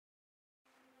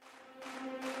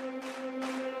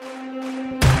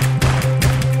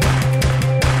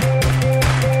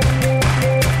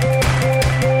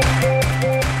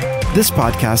This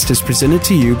podcast is presented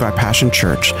to you by Passion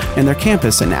Church and their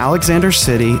campus in Alexander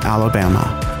City,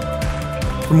 Alabama.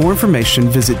 For more information,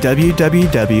 visit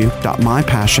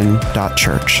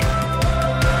www.mypassion.church.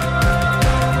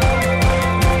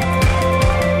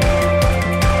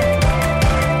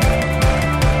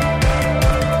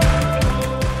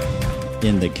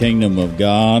 In the kingdom of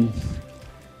God,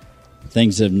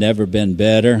 things have never been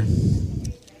better.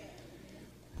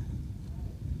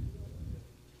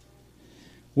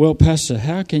 Well, Pastor,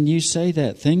 how can you say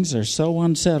that? Things are so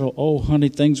unsettled. Oh, honey,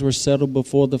 things were settled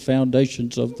before the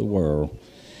foundations of the world.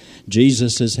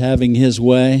 Jesus is having his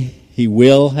way. He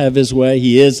will have his way.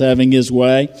 He is having his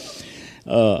way.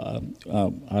 I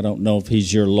don't know if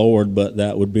he's your Lord, but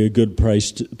that would be a good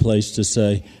place to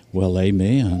say, well,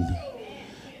 amen.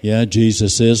 Yeah,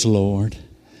 Jesus is Lord.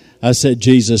 I said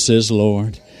Jesus is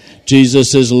Lord.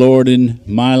 Jesus is Lord in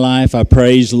my life. I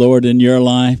praise Lord in your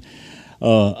life.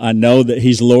 I know that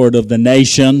he's Lord of the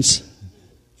nations.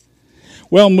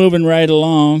 Well, moving right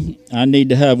along, I need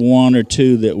to have one or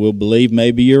two that will believe.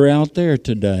 Maybe you're out there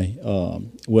today.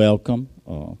 Welcome.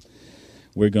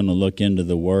 We're going to look into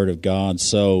the Word of God.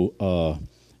 So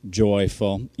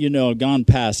joyful. You know, gone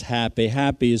past happy.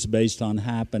 Happy is based on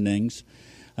happenings.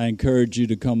 I encourage you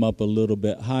to come up a little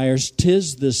bit higher.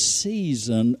 'Tis the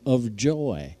season of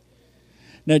joy.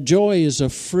 Now, joy is a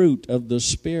fruit of the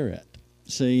Spirit.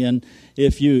 See, and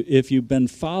if you've been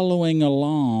following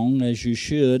along as you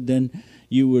should, then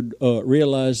you would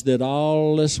realize that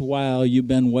all this while you've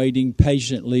been waiting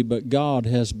patiently, but God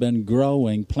has been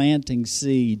growing, planting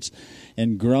seeds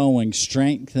and growing,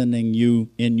 strengthening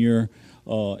you in your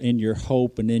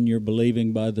hope and in your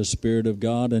believing by the Spirit of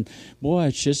God. And boy,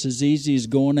 it's just as easy as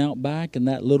going out back in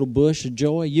that little bush of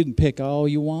joy. You can pick all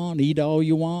you want, eat all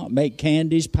you want, make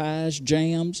candies, pies,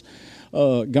 jams,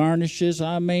 garnishes.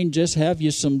 I mean, just have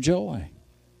you some joy.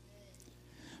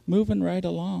 Moving right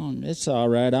along. It's all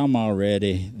right. I'm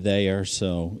already there,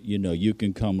 so, you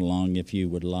can come along if you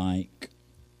would like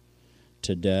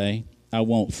today. I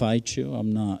won't fight you.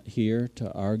 I'm not here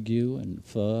to argue and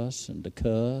fuss and to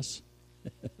cuss.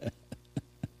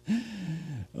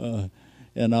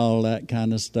 And all that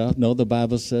kind of stuff. No, the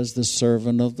Bible says the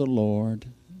servant of the Lord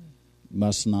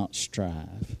must not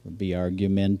strive, be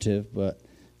argumentative, but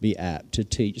be apt to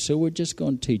teach. So we're just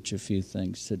going to teach a few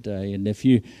things today. And if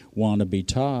you want to be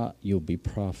taught, you'll be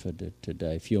profited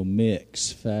today. If you'll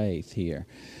mix faith here.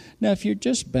 Now, if you're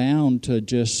just bound to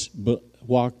just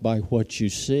walk by what you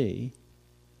see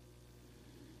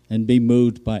and be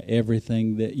moved by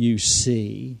everything that you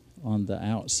see on the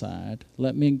outside,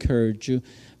 let me encourage you,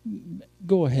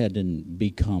 go ahead and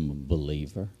become a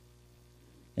believer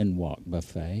and walk by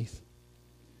faith.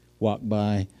 Walk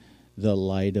by the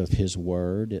light of his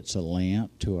word. It's a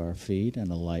lamp to our feet and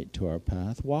a light to our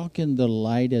path. Walk in the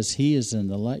light as he is in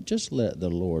the light. Just let the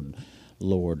Lord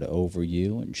over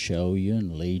you and show you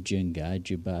and lead you and guide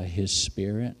you by his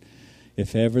Spirit.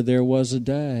 If ever there was a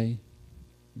day,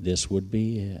 this would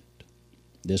be it.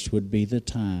 This would be the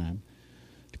time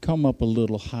to come up a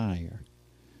little higher,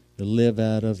 to live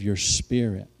out of your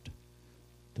spirit,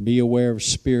 to be aware of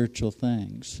spiritual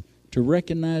things, to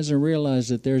recognize and realize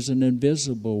that there's an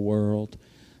invisible world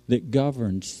that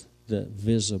governs the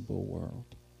visible world.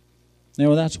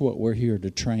 Now, that's what we're here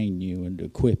to train you and to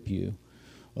equip you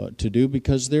to do,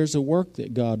 because there's a work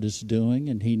that God is doing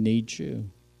and he needs you.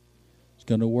 He's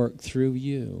going to work through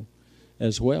you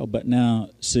as well. But now,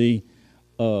 see,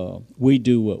 we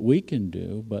do what we can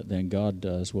do, but then God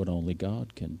does what only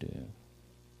God can do.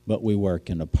 But we work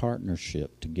in a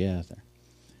partnership together.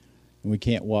 We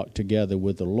can't walk together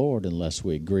with the Lord unless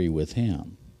we agree with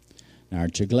him. Now,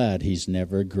 aren't you glad he's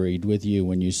never agreed with you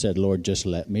when you said, Lord, just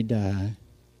let me die.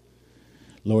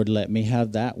 Lord, let me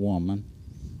have that woman.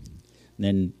 And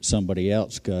then somebody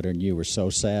else got her and you were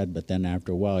so sad, but then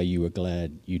after a while you were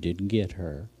glad you didn't get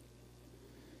her.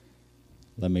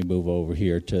 Let me move over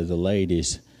here to the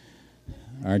ladies.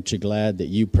 Aren't you glad that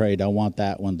you prayed, I want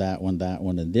that one, that one, that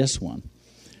one, and this one?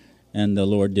 And the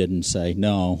Lord didn't say,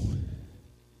 no.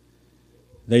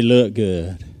 They look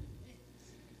good,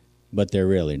 but they're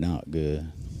really not good.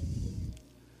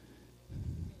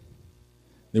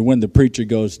 Then when the preacher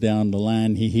goes down the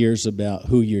line, he hears about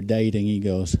who you're dating. He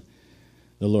goes,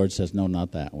 the Lord says, no,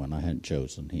 not that one. I hadn't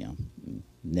chosen him.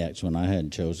 Next one, I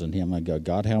hadn't chosen him. I go,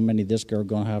 God, how many this girl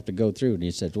going to have to go through? And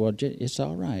he said, well, it's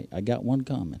all right. I got one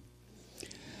coming.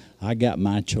 I got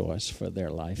my choice for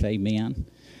their life. Amen.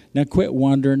 Now, quit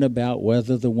wondering about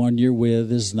whether the one you're with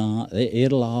is not.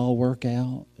 It'll all work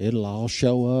out. It'll all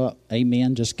show up.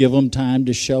 Amen. Just give them time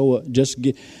to show up.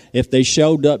 If they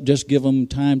showed up, just give them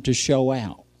time to show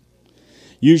out.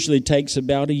 Usually takes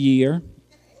about a year.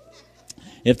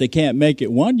 If they can't make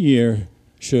it 1 year,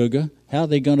 sugar, how are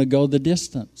they going to go the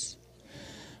distance?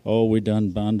 Oh, we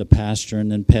done to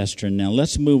pastoring and pestering. Now,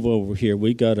 let's move over here.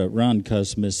 We got to run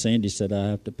because Miss Sandy said I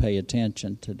have to pay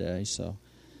attention today, so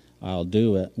I'll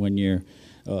do it. When your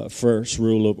first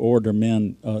rule of order,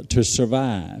 men, to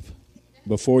survive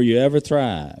before you ever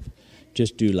thrive,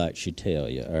 just do like she tell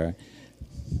you, all right?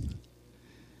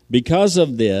 Because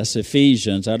of this,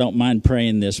 Ephesians, I don't mind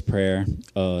praying this prayer.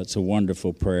 It's a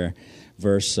wonderful prayer.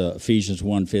 Verse Ephesians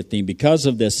 1:15. Because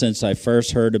of this, since I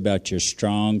first heard about your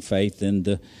strong faith in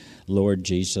the Lord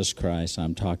Jesus Christ,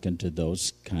 I'm talking to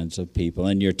those kinds of people,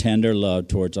 and your tender love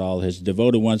towards all his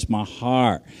devoted ones, my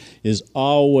heart is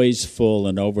always full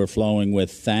and overflowing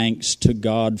with thanks to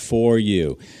God for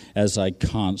you, as I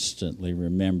constantly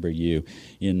remember you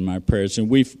in my prayers. And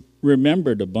we've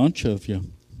remembered a bunch of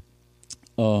you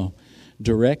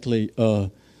directly.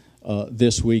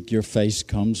 This week your face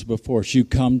comes before us. You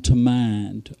come to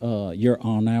mind. You're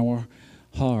on our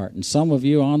heart. And some of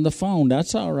you on the phone.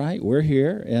 That's all right. We're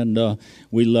here, and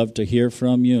we love to hear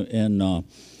from you and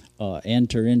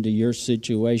enter into your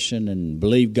situation and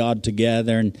believe God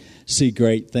together and see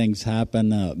great things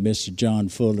happen. Mr. John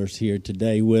Fuller's here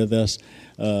today with us.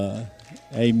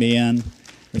 Amen.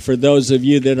 And for those of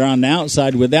you that are on the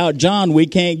outside, without John, we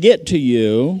can't get to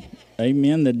you.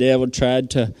 Amen. The devil tried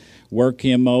to work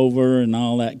him over and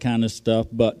all that kind of stuff,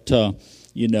 but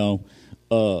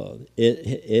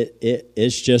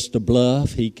it's just a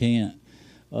bluff. He can't.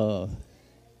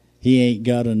 He ain't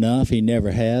got enough. He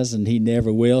never has, and he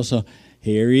never will. So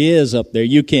here he is up there.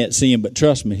 You can't see him, but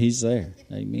trust me, he's there.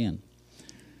 Amen.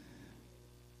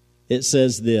 It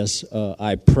says this: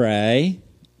 I pray.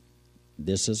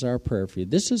 This is our prayer for you.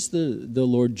 This is the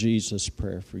Lord Jesus'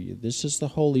 prayer for you. This is the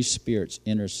Holy Spirit's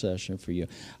intercession for you.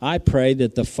 I pray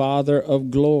that the Father of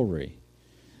glory,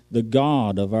 the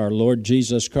God of our Lord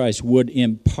Jesus Christ, would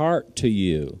impart to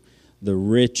you the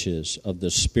riches of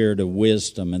the spirit of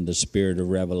wisdom and the spirit of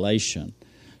revelation,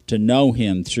 to know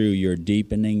him through your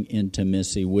deepening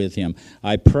intimacy with him.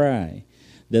 I pray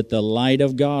that the light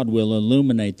of God will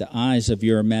illuminate the eyes of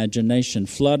your imagination,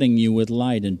 flooding you with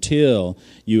light until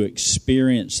you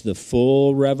experience the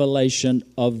full revelation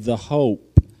of the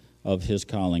hope of his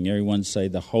calling. Everyone say,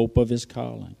 the hope of his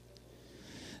calling.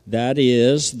 That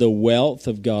is the wealth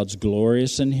of God's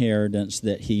glorious inheritance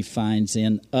that he finds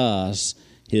in us,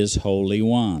 his holy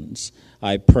ones.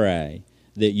 I pray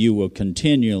that you will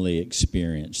continually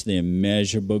experience the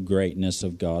immeasurable greatness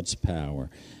of God's power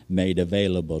made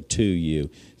available to you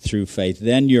through faith.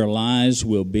 Then your lives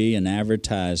will be an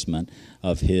advertisement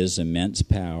of his immense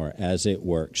power as it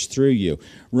works through you.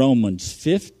 Romans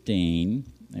 15,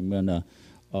 I'm going to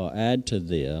add to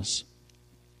this.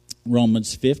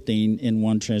 Romans 15 in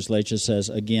one translation says,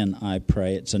 again, I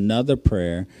pray. It's another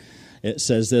prayer. It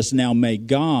says this: now may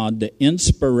God, the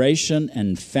inspiration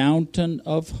and fountain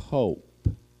of hope,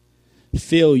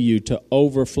 fill you to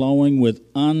overflowing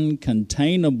with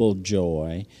uncontainable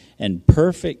joy and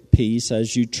perfect peace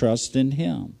as you trust in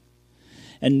him.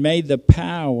 And may the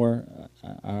power,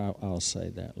 I'll say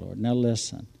that, Lord. Now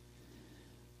listen.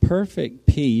 Perfect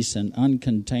peace and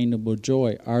uncontainable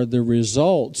joy are the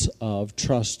results of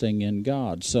trusting in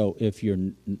God. So if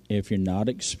you're not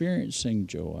experiencing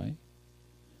joy,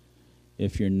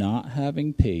 if you're not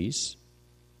having peace,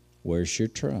 where's your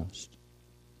trust?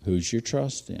 Who's your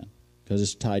trust in? Because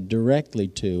it's tied directly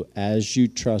to, as you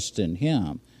trust in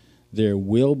him, there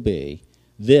will be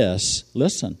this,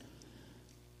 listen,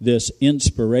 this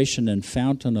inspiration and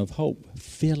fountain of hope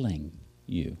filling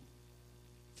you.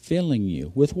 Filling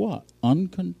you with what?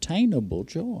 Uncontainable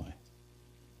joy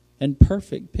and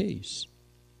perfect peace.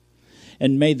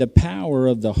 And may the power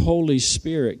of the Holy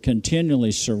Spirit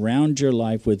continually surround your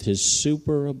life with his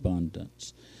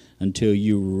superabundance until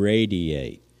you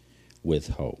radiate with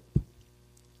hope.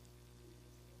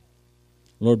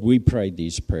 Lord, we prayed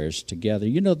these prayers together.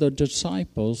 You know, the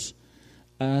disciples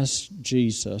asked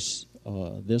Jesus,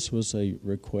 this was a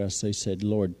request. They said,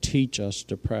 Lord, teach us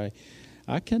to pray.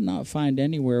 I cannot find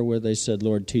anywhere where they said,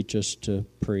 Lord, teach us to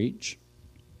preach.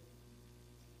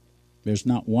 There's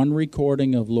not one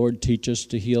recording of, Lord, teach us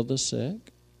to heal the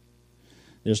sick.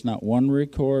 There's not one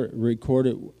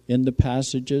recorded in the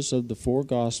passages of the four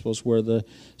Gospels where they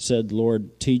said,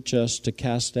 Lord, teach us to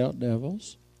cast out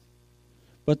devils.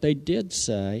 But they did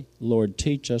say, Lord,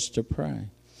 teach us to pray.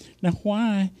 Now,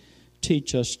 why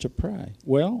teach us to pray?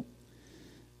 Well,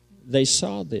 they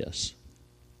saw this.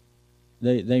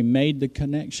 They made the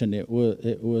connection. It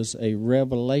was a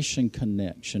revelation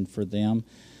connection for them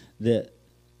that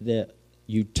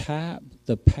you tap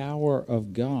the power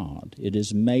of God. It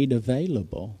is made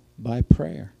available by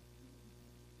prayer.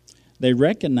 They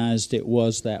recognized it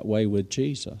was that way with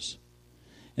Jesus.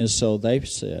 And so they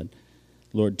said,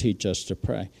 Lord, teach us to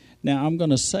pray. Now, I'm going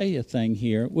to say a thing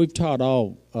here. We've taught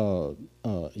all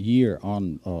year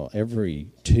on every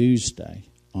Tuesday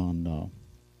on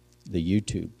the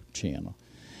YouTube channel.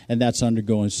 And that's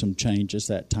undergoing some changes,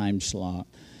 that time slot.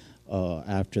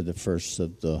 After the first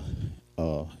of the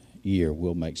year,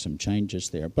 we'll make some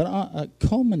changes there. But I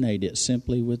culminate it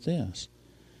simply with this.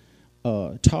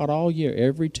 Taught all year,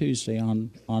 every Tuesday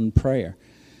on prayer.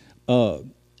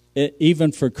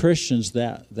 Even for Christians,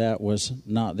 that was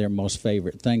not their most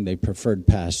favorite thing. They preferred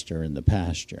pastor in the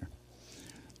pasture.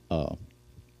 And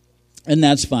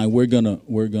that's fine. We're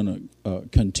gonna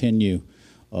continue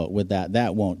with that.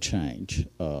 That won't change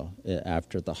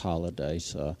after the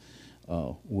holidays.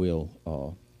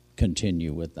 We'll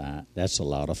continue with that. That's a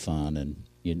lot of fun, and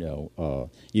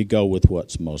you go with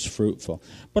what's most fruitful.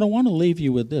 But I want to leave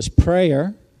you with this: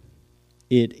 prayer.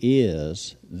 It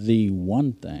is the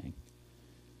one thing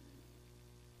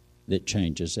that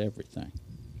changes everything.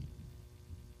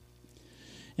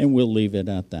 And we'll leave it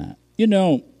at that.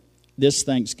 This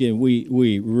Thanksgiving,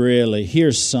 we really,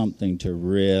 here's something to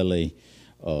really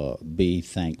be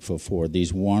thankful for.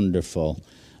 These wonderful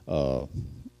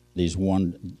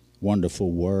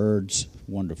words,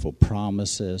 wonderful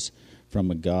promises from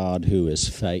a God who is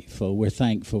faithful. We're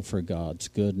thankful for God's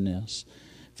goodness,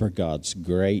 for God's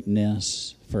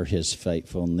greatness, for His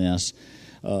faithfulness.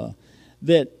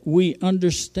 That we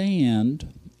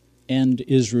understand and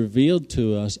is revealed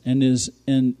to us, and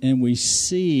we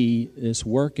see is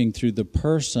working through the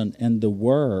person and the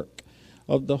work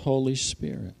of the Holy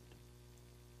Spirit,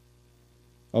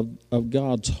 of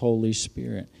God's Holy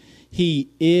Spirit. He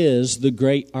is the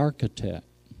great architect,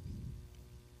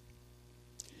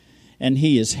 and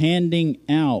He is handing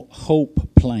out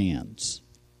hope plans.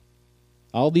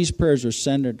 All these prayers are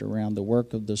centered around the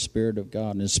work of the Spirit of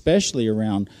God, and especially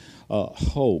around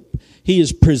hope. He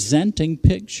is presenting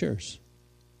pictures.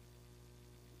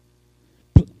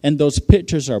 And those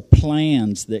pictures are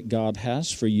plans that God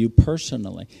has for you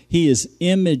personally. He is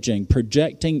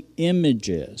projecting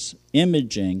images,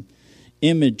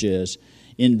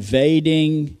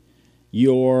 invading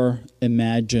your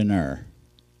imaginer.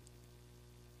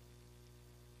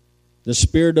 The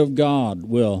Spirit of God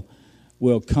will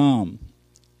come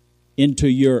into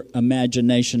your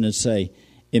imagination and say,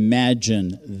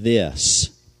 imagine this,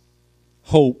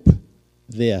 hope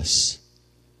this,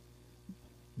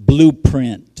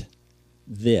 blueprint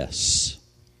this.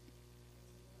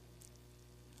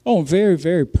 Oh, very,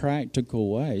 very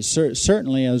practical ways.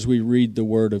 Certainly as we read the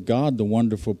Word of God, the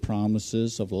wonderful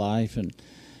promises of life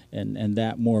and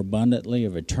that more abundantly,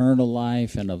 of eternal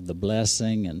life and of the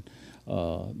blessing and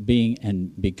being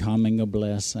and becoming a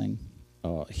blessing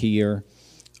here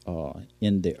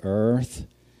in the earth.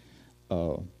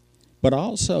 But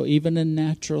also even in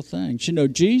natural things.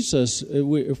 Jesus,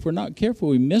 if we're not careful,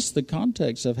 we miss the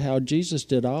context of how Jesus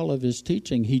did all of His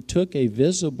teaching. He took a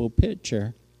visible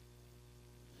picture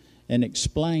and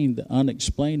explained the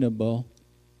unexplainable,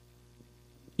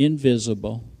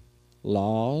 invisible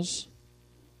laws,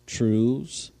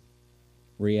 truths,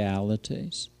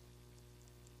 realities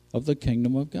of the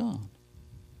kingdom of God.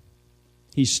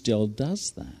 He still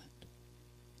does that.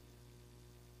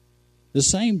 The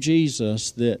same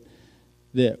Jesus that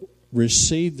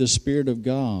received the Spirit of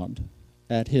God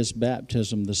at His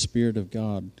baptism, the Spirit of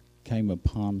God came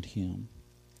upon Him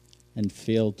and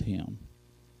filled Him.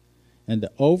 And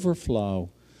the overflow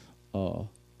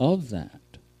of that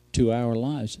to our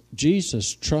lives,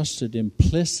 Jesus trusted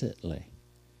implicitly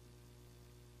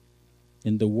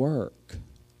in the work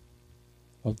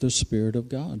of the Spirit of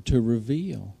God to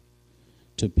reveal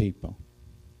to people,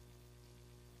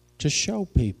 to show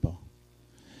people.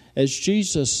 As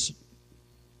Jesus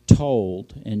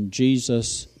told and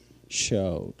Jesus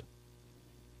showed,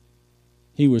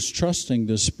 He was trusting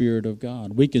the Spirit of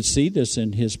God. We can see this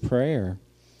in His prayer.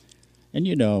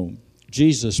 And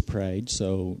Jesus prayed,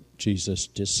 so Jesus'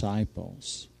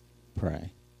 disciples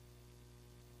pray.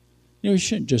 We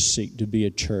shouldn't just seek to be a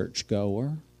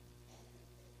churchgoer,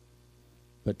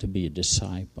 but to be a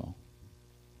disciple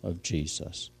of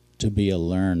Jesus, to be a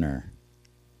learner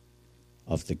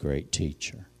of the great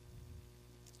teacher.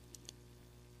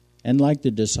 And like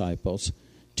the disciples,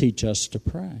 teach us to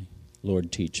pray. Lord,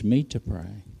 teach me to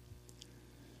pray.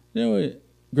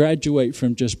 Graduate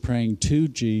from just praying to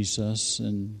Jesus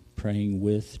and praying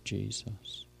with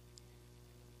Jesus.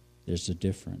 There's a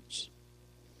difference.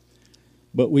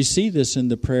 But we see this in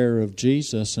the prayer of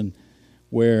Jesus, and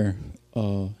where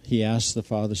He asked the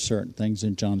Father certain things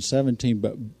in John 17,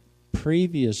 but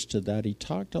previous to that, He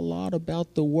talked a lot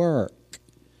about the work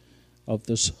of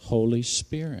the Holy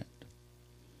Spirit.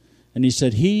 And he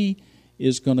said, he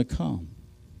is going to come.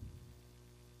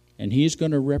 And he's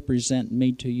going to represent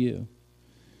me to you.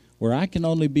 Where I can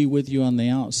only be with you on the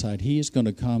outside, he is going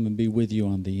to come and be with you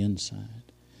on the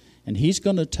inside. And he's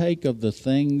going to take of the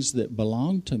things that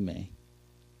belong to me.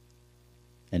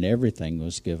 And everything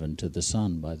was given to the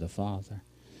Son by the Father.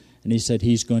 And he said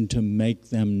he's going to make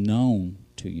them known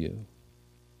to you.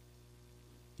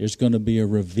 There's going to be a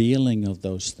revealing of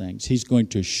those things. He's going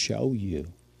to show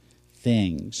you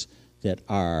things that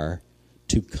are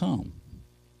to come.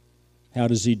 How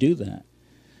does he do that?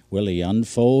 Well, he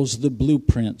unfolds the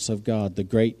blueprints of God, the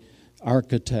great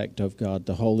architect of God,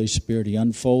 the Holy Spirit. He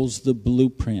unfolds the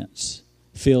blueprints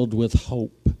filled with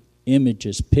hope,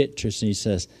 images, pictures. And he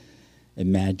says,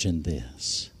 imagine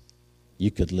this. You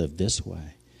could live this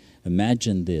way.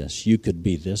 Imagine this. You could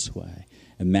be this way.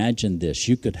 Imagine this.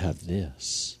 You could have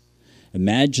this.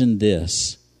 Imagine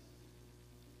this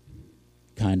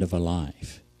kind of a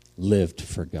life lived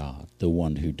for God, the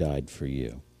one who died for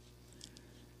you.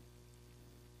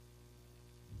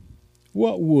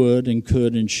 What would and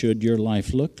could and should your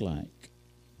life look like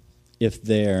if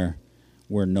there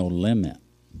were no limit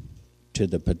to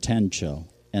the potential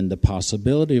and the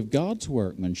possibility of God's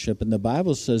workmanship? And the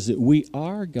Bible says that we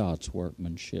are God's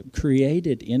workmanship,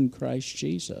 created in Christ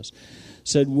Jesus.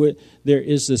 Said there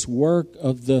is this work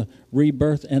of the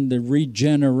rebirth and the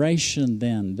regeneration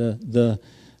then, the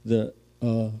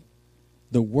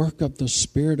work of the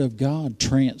Spirit of God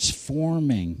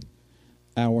transforming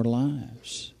our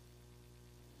lives.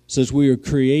 It says we are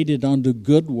created unto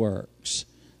good works,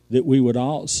 that we would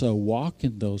also walk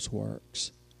in those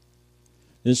works.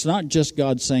 It's not just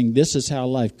God saying this is how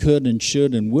life could and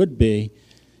should and would be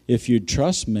if you'd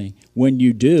trust me. When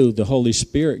you do, the Holy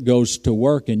Spirit goes to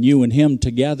work and you and him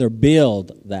together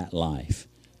build that life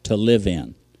to live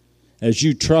in. As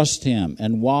you trust him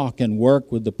and walk and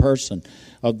work with the person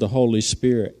of the Holy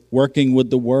Spirit, working with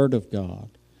the Word of God.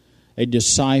 A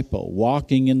disciple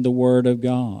walking in the Word of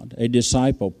God. A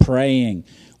disciple praying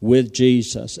with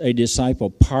Jesus. A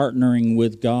disciple partnering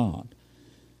with God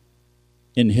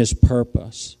in his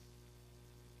purpose.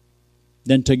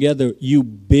 Then together you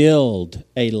build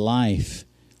a life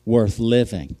worth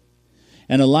living.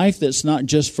 And a life that's not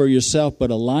just for yourself, but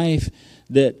a life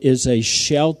that is a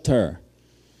shelter,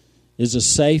 is a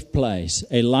safe place.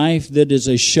 A life that is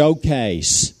a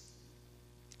showcase.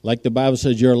 Like the Bible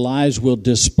says, your lives will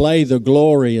display the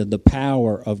glory and the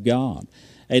power of God.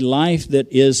 A life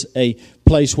that is a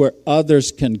place where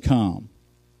others can come.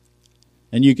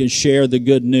 And you can share the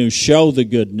good news, show the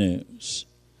good news.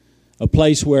 A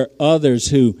place where others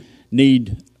who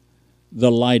need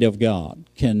the light of God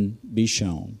can be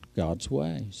shown God's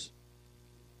ways,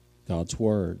 God's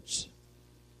words,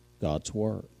 God's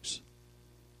works.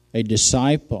 A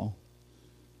disciple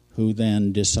who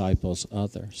then disciples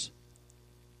others.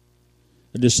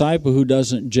 A disciple who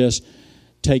doesn't just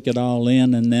take it all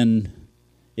in and then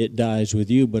it dies with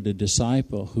you, but a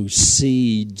disciple who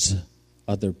seeds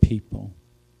other people.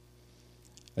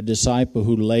 A disciple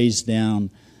who lays down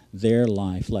their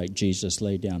life like Jesus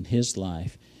laid down his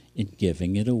life in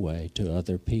giving it away to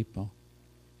other people.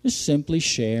 Just simply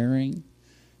sharing,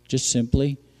 just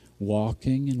simply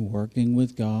walking and working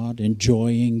with God,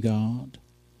 enjoying God,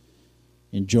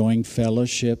 enjoying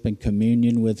fellowship and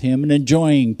communion with him, and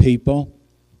enjoying people.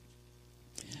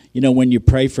 You know, when you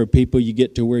pray for people, you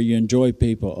get to where you enjoy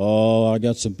people. Oh, I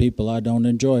got some people I don't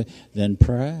enjoy. Then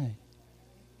pray.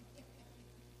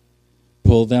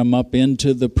 Pull them up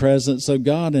into the presence of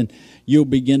God, and you'll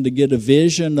begin to get a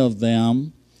vision of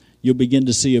them. You'll begin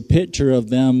to see a picture of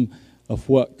them, of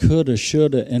what coulda,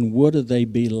 shoulda, and woulda they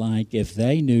be like if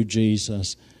they knew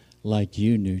Jesus like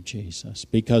you knew Jesus,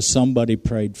 because somebody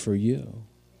prayed for you.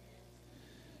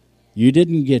 You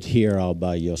didn't get here all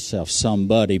by yourself.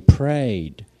 Somebody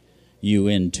prayed you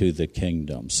into the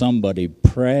kingdom. Somebody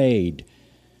prayed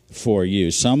for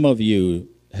you. Some of you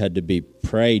had to be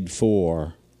prayed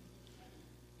for,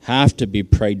 have to be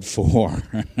prayed for,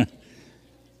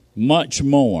 much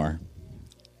more.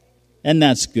 And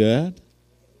that's good.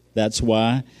 That's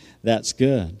why that's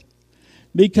good.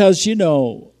 Because, you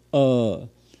know,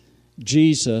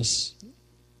 Jesus'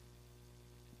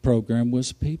 program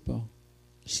was people.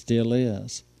 Still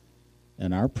is.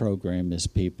 And our program is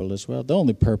people as well. The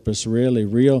only purpose, really,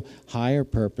 real higher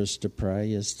purpose to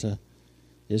pray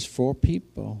is for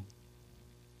people.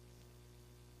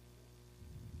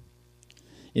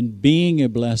 In being a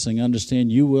blessing,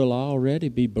 understand you will already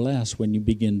be blessed when you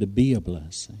begin to be a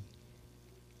blessing.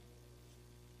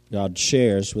 God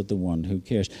shares with the one who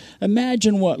cares.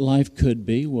 Imagine what life could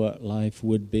be, what life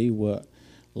would be, what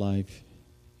life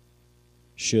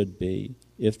should be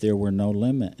if there were no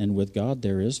limit. And with God,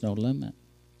 there is no limit.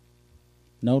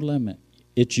 No limit.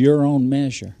 It's your own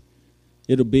measure.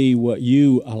 It'll be what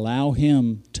you allow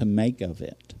Him to make of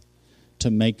it,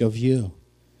 to make of you,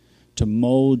 to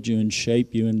mold you and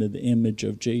shape you into the image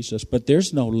of Jesus. But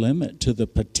there's no limit to the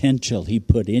potential He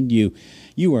put in you.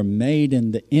 You are made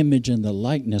in the image and the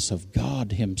likeness of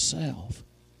God Himself.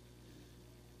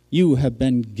 You have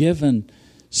been given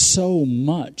so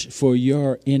much for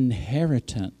your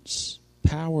inheritance.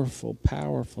 Powerful,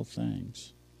 powerful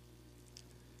things.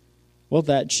 Well,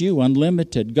 that's you,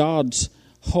 unlimited. God's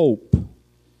hope.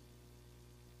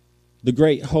 The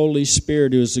great Holy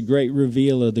Spirit, who is the great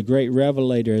revealer, the great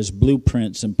revelator, has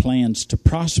blueprints and plans to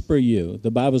prosper you.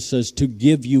 The Bible says to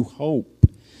give you hope.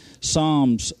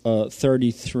 Psalms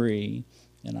 33,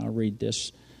 and I'll read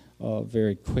this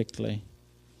very quickly,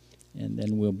 and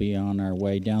then we'll be on our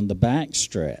way down the back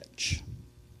stretch.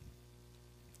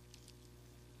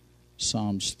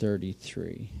 Psalms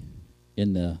 33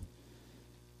 in the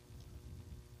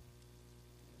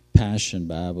Passion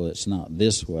Bible. It's not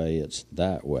this way, it's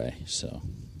that way. So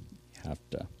you have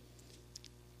to,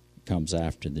 it comes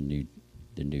after the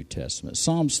New Testament.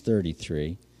 Psalms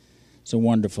 33. It's a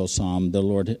wonderful psalm. The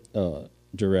Lord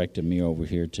directed me over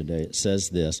here today. It says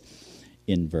this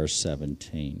in verse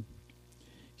 17.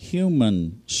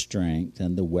 Human strength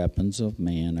and the weapons of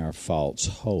man are false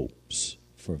hopes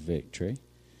for victory.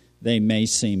 They may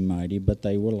seem mighty, but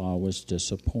they will always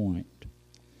disappoint.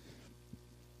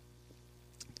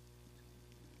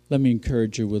 Let me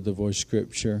encourage you with the voice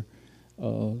scripture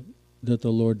that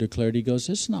the Lord declared. He goes,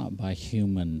 it's not by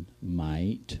human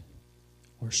might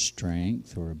or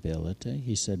strength or ability.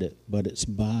 He said it, but it's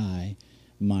by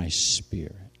my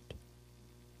Spirit.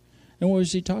 And what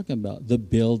was he talking about? The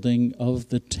building of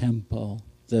the temple,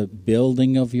 the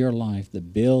building of your life, the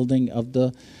building of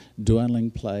the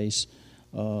dwelling place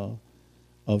of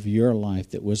your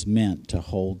life that was meant to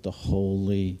hold the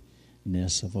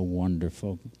holiness of a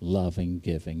wonderful, loving,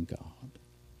 giving God.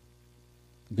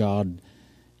 God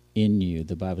in you.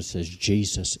 The Bible says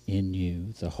Jesus in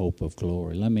you, the hope of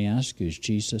glory. Let me ask you, is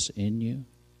Jesus in you?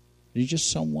 Are you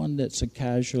just someone that's a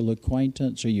casual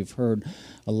acquaintance or you've heard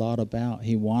a lot about?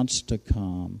 He wants to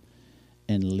come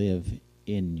and live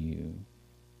in you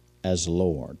as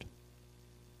Lord.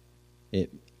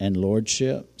 And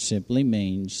lordship simply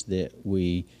means that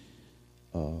we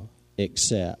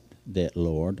accept that,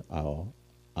 Lord,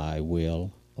 I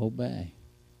will obey.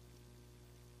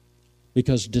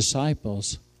 Because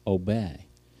disciples obey.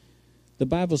 The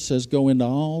Bible says, go into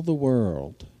all the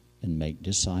world and make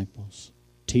disciples,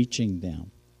 teaching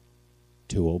them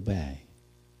to obey.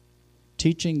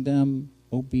 Teaching them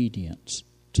obedience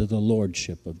to the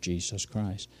lordship of Jesus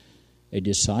Christ. A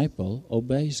disciple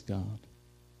obeys God.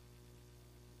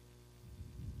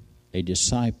 A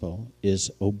disciple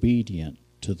is obedient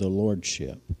to the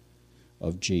lordship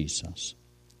of Jesus.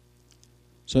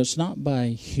 So it's not by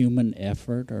human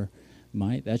effort or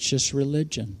might. That's just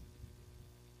religion.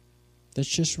 That's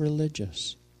just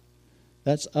religious.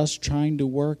 That's us trying to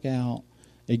work out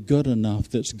a good enough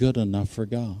that's good enough for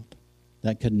God.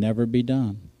 That could never be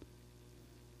done.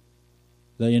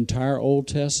 The entire Old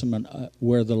Testament,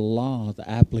 where the law, the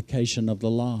application of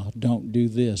the law, don't do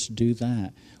this, do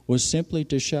that, was simply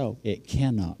to show it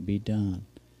cannot be done.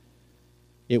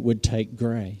 It would take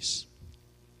grace.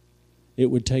 It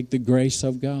would take the grace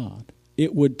of God.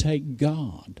 It would take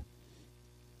God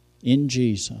in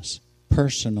Jesus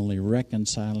personally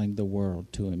reconciling the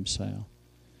world to Himself.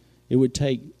 It would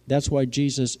take, that's why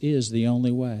Jesus is the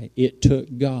only way. It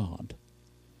took God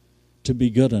to be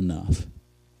good enough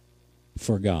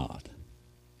for God.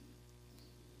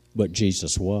 But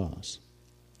Jesus was,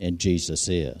 and Jesus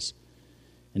is.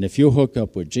 And if you hook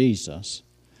up with Jesus,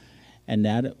 and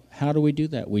that, how do we do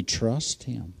that? We trust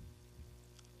Him.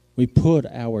 We put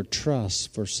our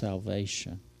trust for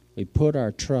salvation. We put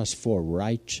our trust for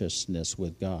righteousness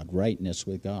with God, rightness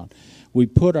with God. We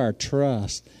put our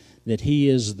trust that He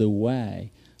is the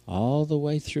way, all the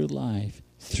way through life,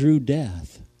 through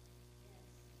death,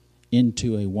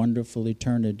 into a wonderful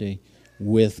eternity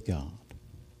with God.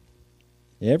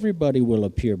 Everybody will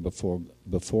appear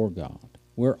before God.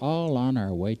 We're all on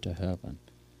our way to heaven.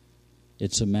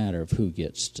 It's a matter of who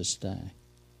gets to stay.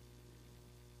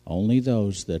 Only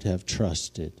those that have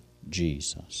trusted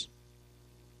Jesus.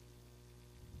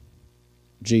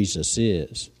 Jesus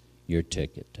is your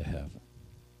ticket to heaven.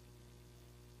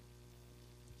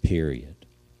 Period.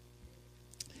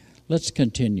 Let's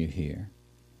continue here.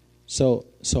 So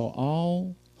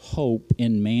all hope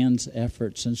in man's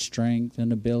efforts and strength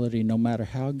and ability, no matter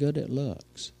how good it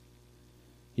looks,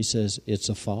 he says it's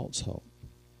a false hope.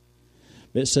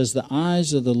 But it says, the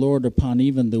eyes of the Lord upon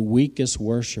even the weakest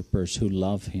worshipers who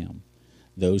love him,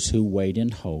 those who wait in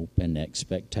hope and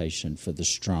expectation for the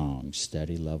strong,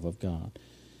 steady love of God.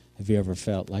 Have you ever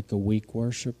felt like a weak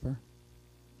worshiper?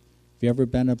 Have you ever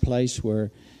been in a place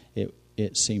where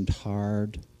it seemed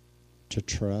hard to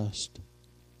trust,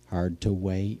 hard to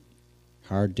wait,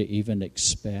 hard to even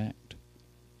expect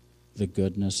the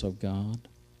goodness of God?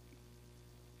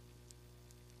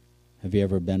 Have you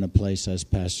ever been in a place, as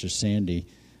Pastor Sandy,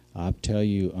 I tell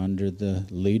you, under the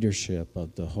leadership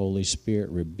of the Holy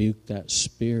Spirit, rebuke that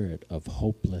spirit of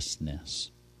hopelessness?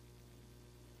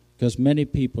 Because many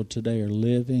people today are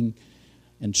living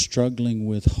and struggling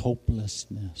with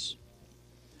hopelessness.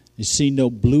 They see no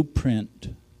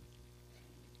blueprint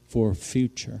for a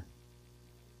future.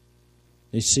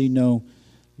 They see no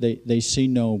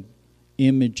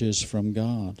images from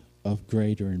God of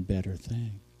greater and better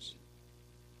things.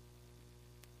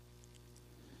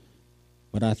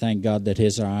 But I thank God that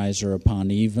his eyes are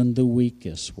upon even the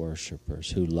weakest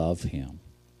worshipers who love him,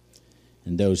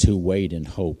 and those who wait in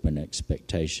hope and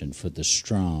expectation for the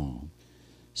strong,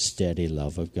 steady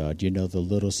love of God. You know, the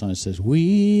little song says,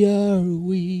 we are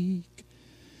weak,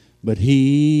 but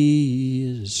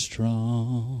he is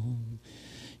strong.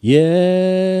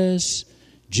 Yes,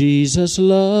 Jesus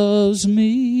loves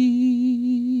me.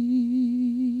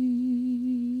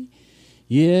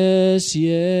 Yes,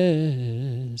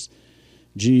 yes,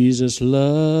 Jesus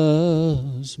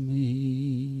loves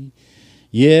me.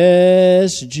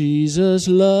 Yes, Jesus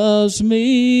loves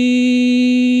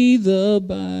me. The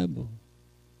Bible,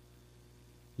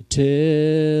 it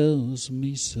tells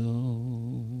me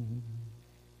so.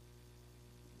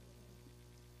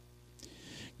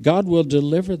 God will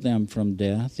deliver them from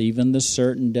death, even the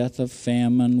certain death of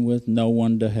famine with no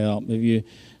one to help. Have you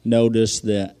noticed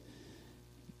that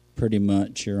pretty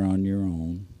much you're on your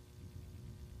own?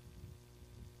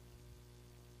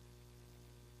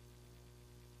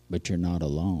 But you're not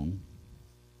alone.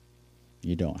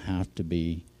 You don't have to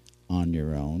be on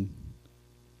your own.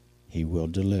 He will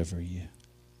deliver you.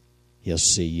 He'll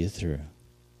see you through.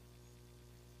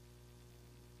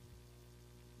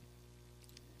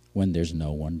 When there's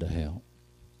no one to help.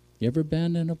 You ever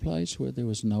been in a place where there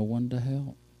was no one to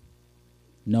help?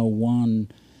 No one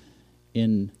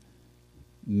in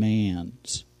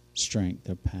man's strength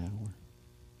or power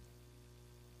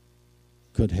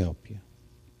could help you.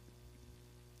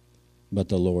 But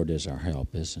the Lord is our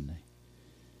help, isn't he?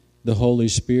 The Holy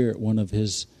Spirit, one of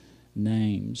his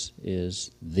names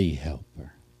is the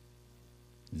Helper.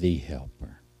 The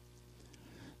Helper.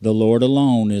 The Lord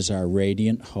alone is our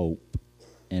radiant hope,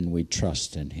 and we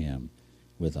trust in him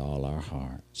with all our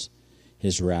hearts.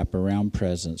 His wraparound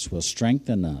presence will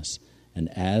strengthen us, and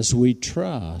as we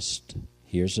trust,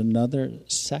 here's another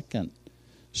second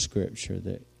scripture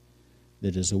that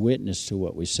is a witness to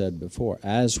what we said before.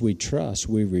 As we trust,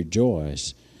 we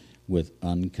rejoice with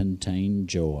uncontained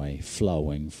joy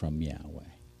flowing from Yahweh.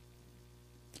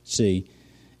 See,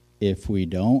 if we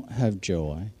don't have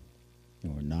joy,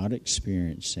 and we're not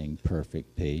experiencing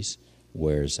perfect peace,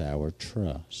 where's our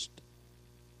trust?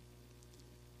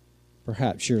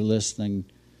 Perhaps you're listening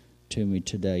to me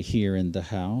today here in the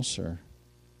house or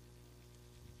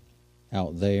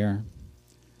out there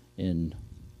in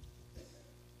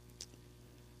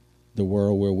the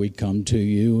world where we come to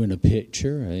you in a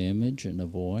picture, an image, and a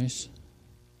voice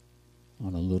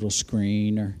on a little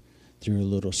screen or through a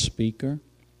little speaker.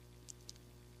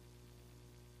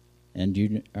 And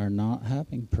you are not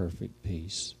having perfect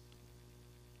peace.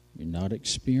 You're not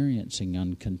experiencing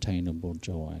uncontainable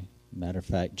joy. Matter of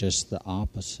fact, just the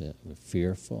opposite. We're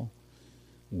fearful,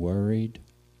 worried,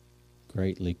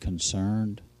 greatly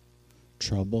concerned,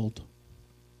 troubled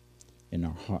in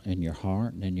your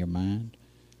heart and in your mind.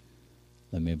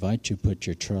 Let me invite you to put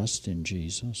your trust in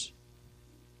Jesus.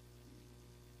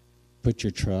 Put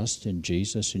your trust in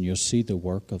Jesus and you'll see the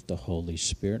work of the Holy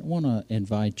Spirit. I want to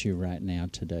invite you right now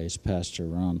today, as Pastor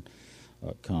Ron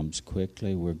comes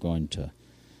quickly, we're going to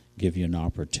give you an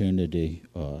opportunity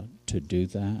to do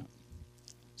that.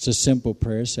 It's a simple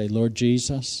prayer. Say, Lord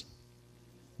Jesus,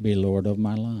 be Lord of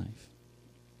my life.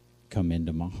 Come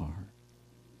into my heart.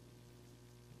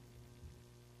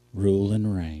 Rule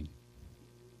and reign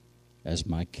as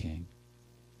my King.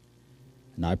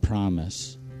 And I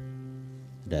promise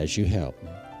that as you help me,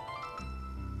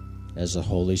 as the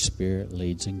Holy Spirit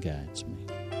leads and guides me,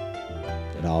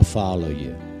 that I'll follow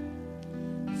you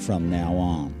from now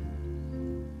on.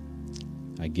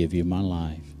 I give you my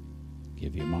life,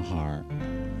 give you my heart,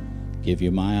 give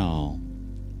you my all,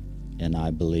 and I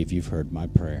believe you've heard my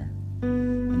prayer.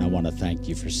 And I want to thank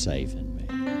you for saving me.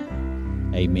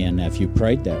 Amen. Now, if you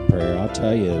prayed that prayer, I'll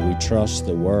tell you, we trust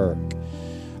the work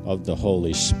of the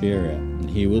Holy Spirit. And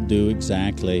He will do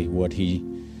exactly what He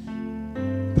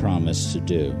promised to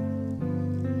do.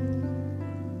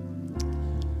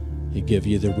 He'll give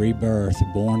you the rebirth,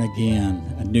 born again,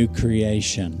 a new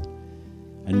creation,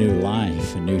 a new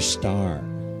life, a new start,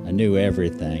 a new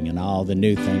everything. And all the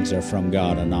new things are from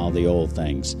God, and all the old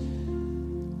things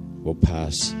will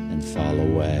pass and fall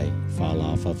away, fall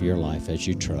off of your life as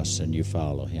you trust and you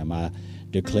follow Him. I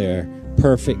declare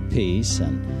perfect peace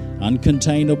and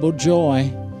uncontainable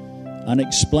joy,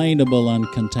 unexplainable,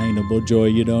 uncontainable joy.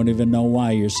 You don't even know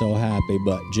why you're so happy,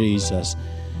 but Jesus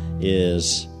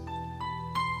is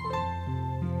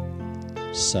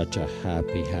such a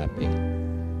happy,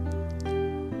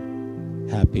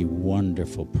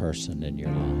 wonderful person in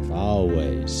your life.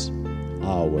 Always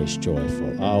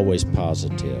joyful, always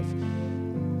positive,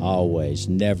 always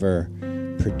never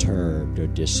perturbed or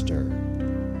disturbed.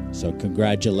 So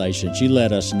congratulations. You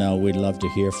let us know. We'd love to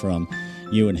hear from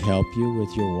you and help you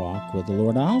with your walk with the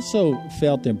Lord. I also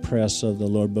felt impressed of the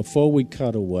Lord before we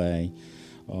cut away,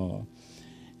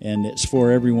 and it's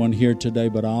for everyone here today,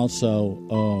 but also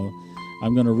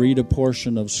I'm going to read a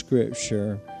portion of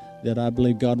Scripture that I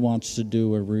believe God wants to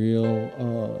do a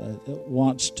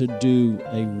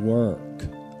work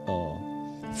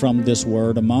from this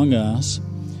Word among us.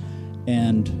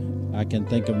 And I can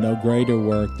think of no greater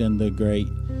work than the great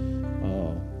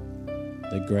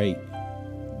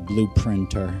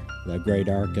blueprinter, the great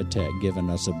architect, giving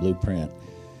us a blueprint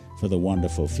for the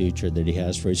wonderful future that He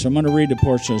has for you. So I'm going to read a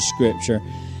portion of Scripture,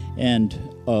 and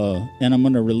I'm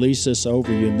going to release this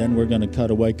over you, and then we're going to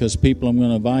cut away, because people, I'm going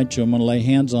to invite you. I'm going to lay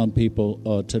hands on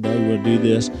people today. We'll do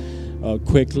this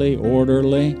quickly,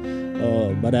 orderly.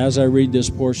 But as I read this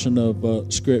portion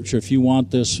of Scripture, if you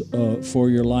want this for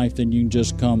your life, then you can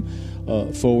just come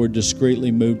forward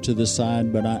discreetly, move to the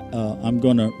side. But I'm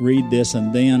going to read this,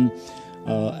 and then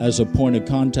as a point of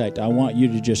contact, I want you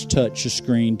to just touch the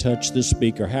screen, touch the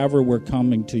speaker, however we're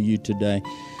coming to you today.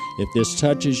 If this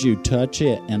touches you, touch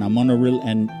it, and I'm gonna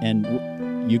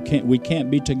we can't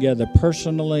be together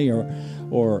personally or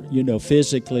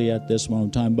physically at this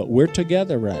moment in time, but we're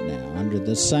together right now under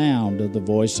the sound of the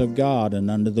voice of God and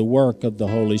under the work of the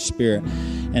Holy Spirit.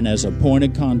 And as a point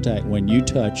of contact, when you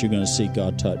touch, you're going to see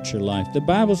God touch your life. The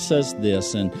Bible says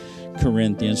this in 1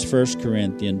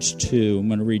 Corinthians 2. I'm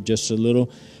going to read just a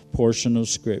little portion of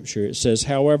Scripture. It says,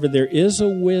 "However, there is a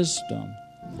wisdom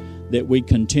that we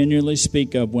continually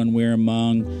speak of when we're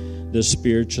among the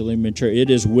spiritually mature. It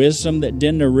is wisdom that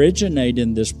didn't originate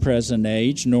in this present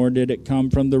age, nor did it come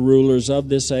from the rulers of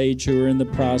this age who are in the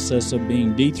process of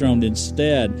being dethroned.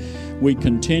 Instead, we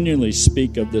continually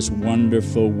speak of this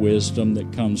wonderful wisdom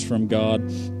that comes from God,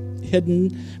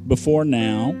 hidden before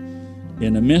now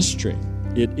in a mystery.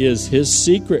 It is His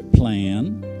secret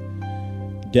plan,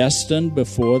 destined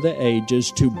before the ages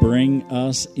to bring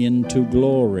us into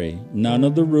glory. None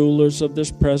of the rulers of this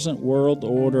present world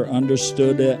order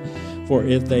understood it, for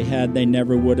if they had, they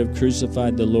never would have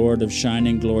crucified the Lord of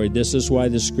shining glory." This is why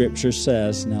the Scripture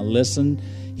says, now listen,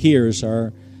 here's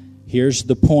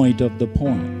the point of the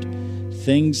point.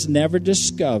 Things never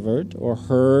discovered or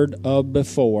heard of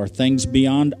before, things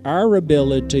beyond our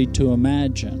ability to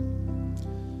imagine.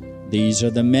 These are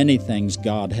the many things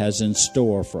God has in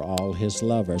store for all His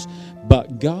lovers.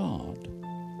 But God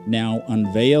now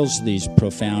unveils these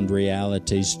profound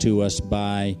realities to us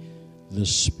by the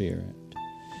Spirit.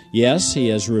 Yes, He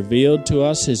has revealed to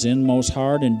us His inmost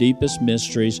heart and deepest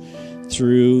mysteries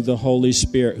through the Holy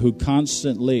Spirit, who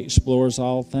constantly explores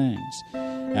all things.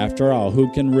 After all, who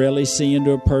can really see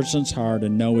into a person's heart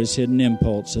and know his hidden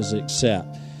impulses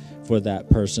except for that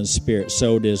person's spirit?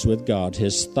 So it is with God.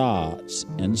 His thoughts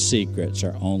and secrets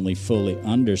are only fully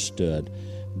understood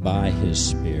by His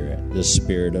Spirit, the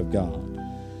Spirit of God.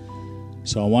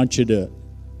 So I want you to,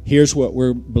 here's what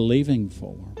we're believing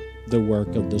for, the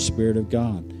work of the Spirit of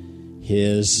God.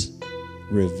 His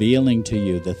revealing to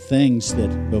you the things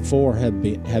that before have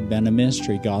been a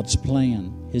mystery, God's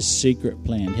plan, His secret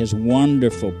plan, His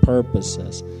wonderful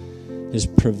purposes, His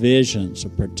provisions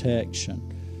of protection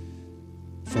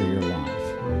for your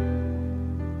life.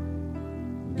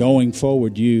 Going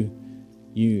forward, we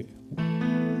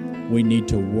need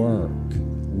to work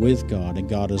with God, and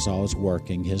God is always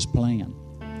working His plan.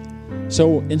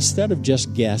 So instead of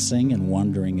just guessing and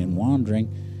wondering and wandering,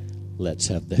 let's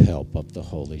have the help of the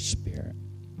Holy Spirit.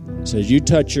 So as you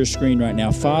touch your screen right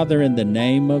now, Father, in the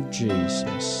name of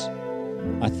Jesus,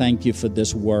 I thank You for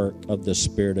this work of the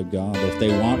Spirit of God. If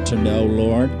they want to know,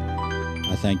 Lord,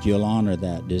 I thank You'll honor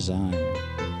that desire.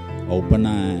 Open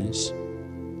eyes,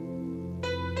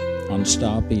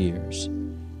 unstop ears,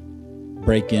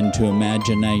 break into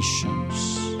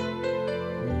imaginations,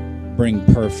 bring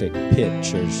perfect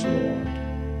pictures, Lord,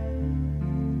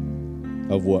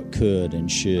 of what could and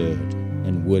should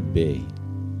and would be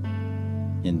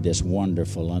in this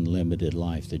wonderful, unlimited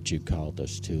life that you called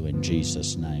us to. In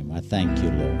Jesus' name, I thank you,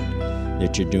 Lord,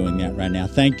 that you're doing that right now.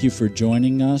 Thank you for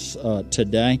joining us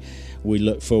today. We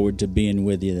look forward to being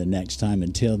with you the next time.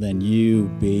 Until then, you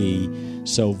be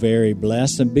so very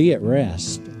blessed and be at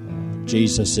rest.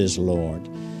 Jesus is Lord,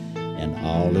 and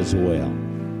all is well.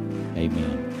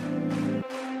 Amen.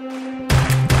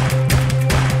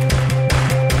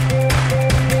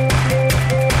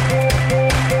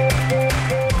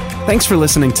 Thanks for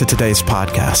listening to today's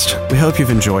podcast. We hope you've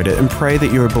enjoyed it and pray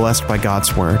that you are blessed by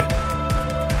God's Word.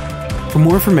 For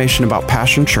more information about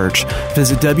Passion Church,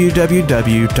 visit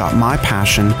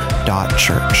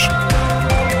www.mypassion.church.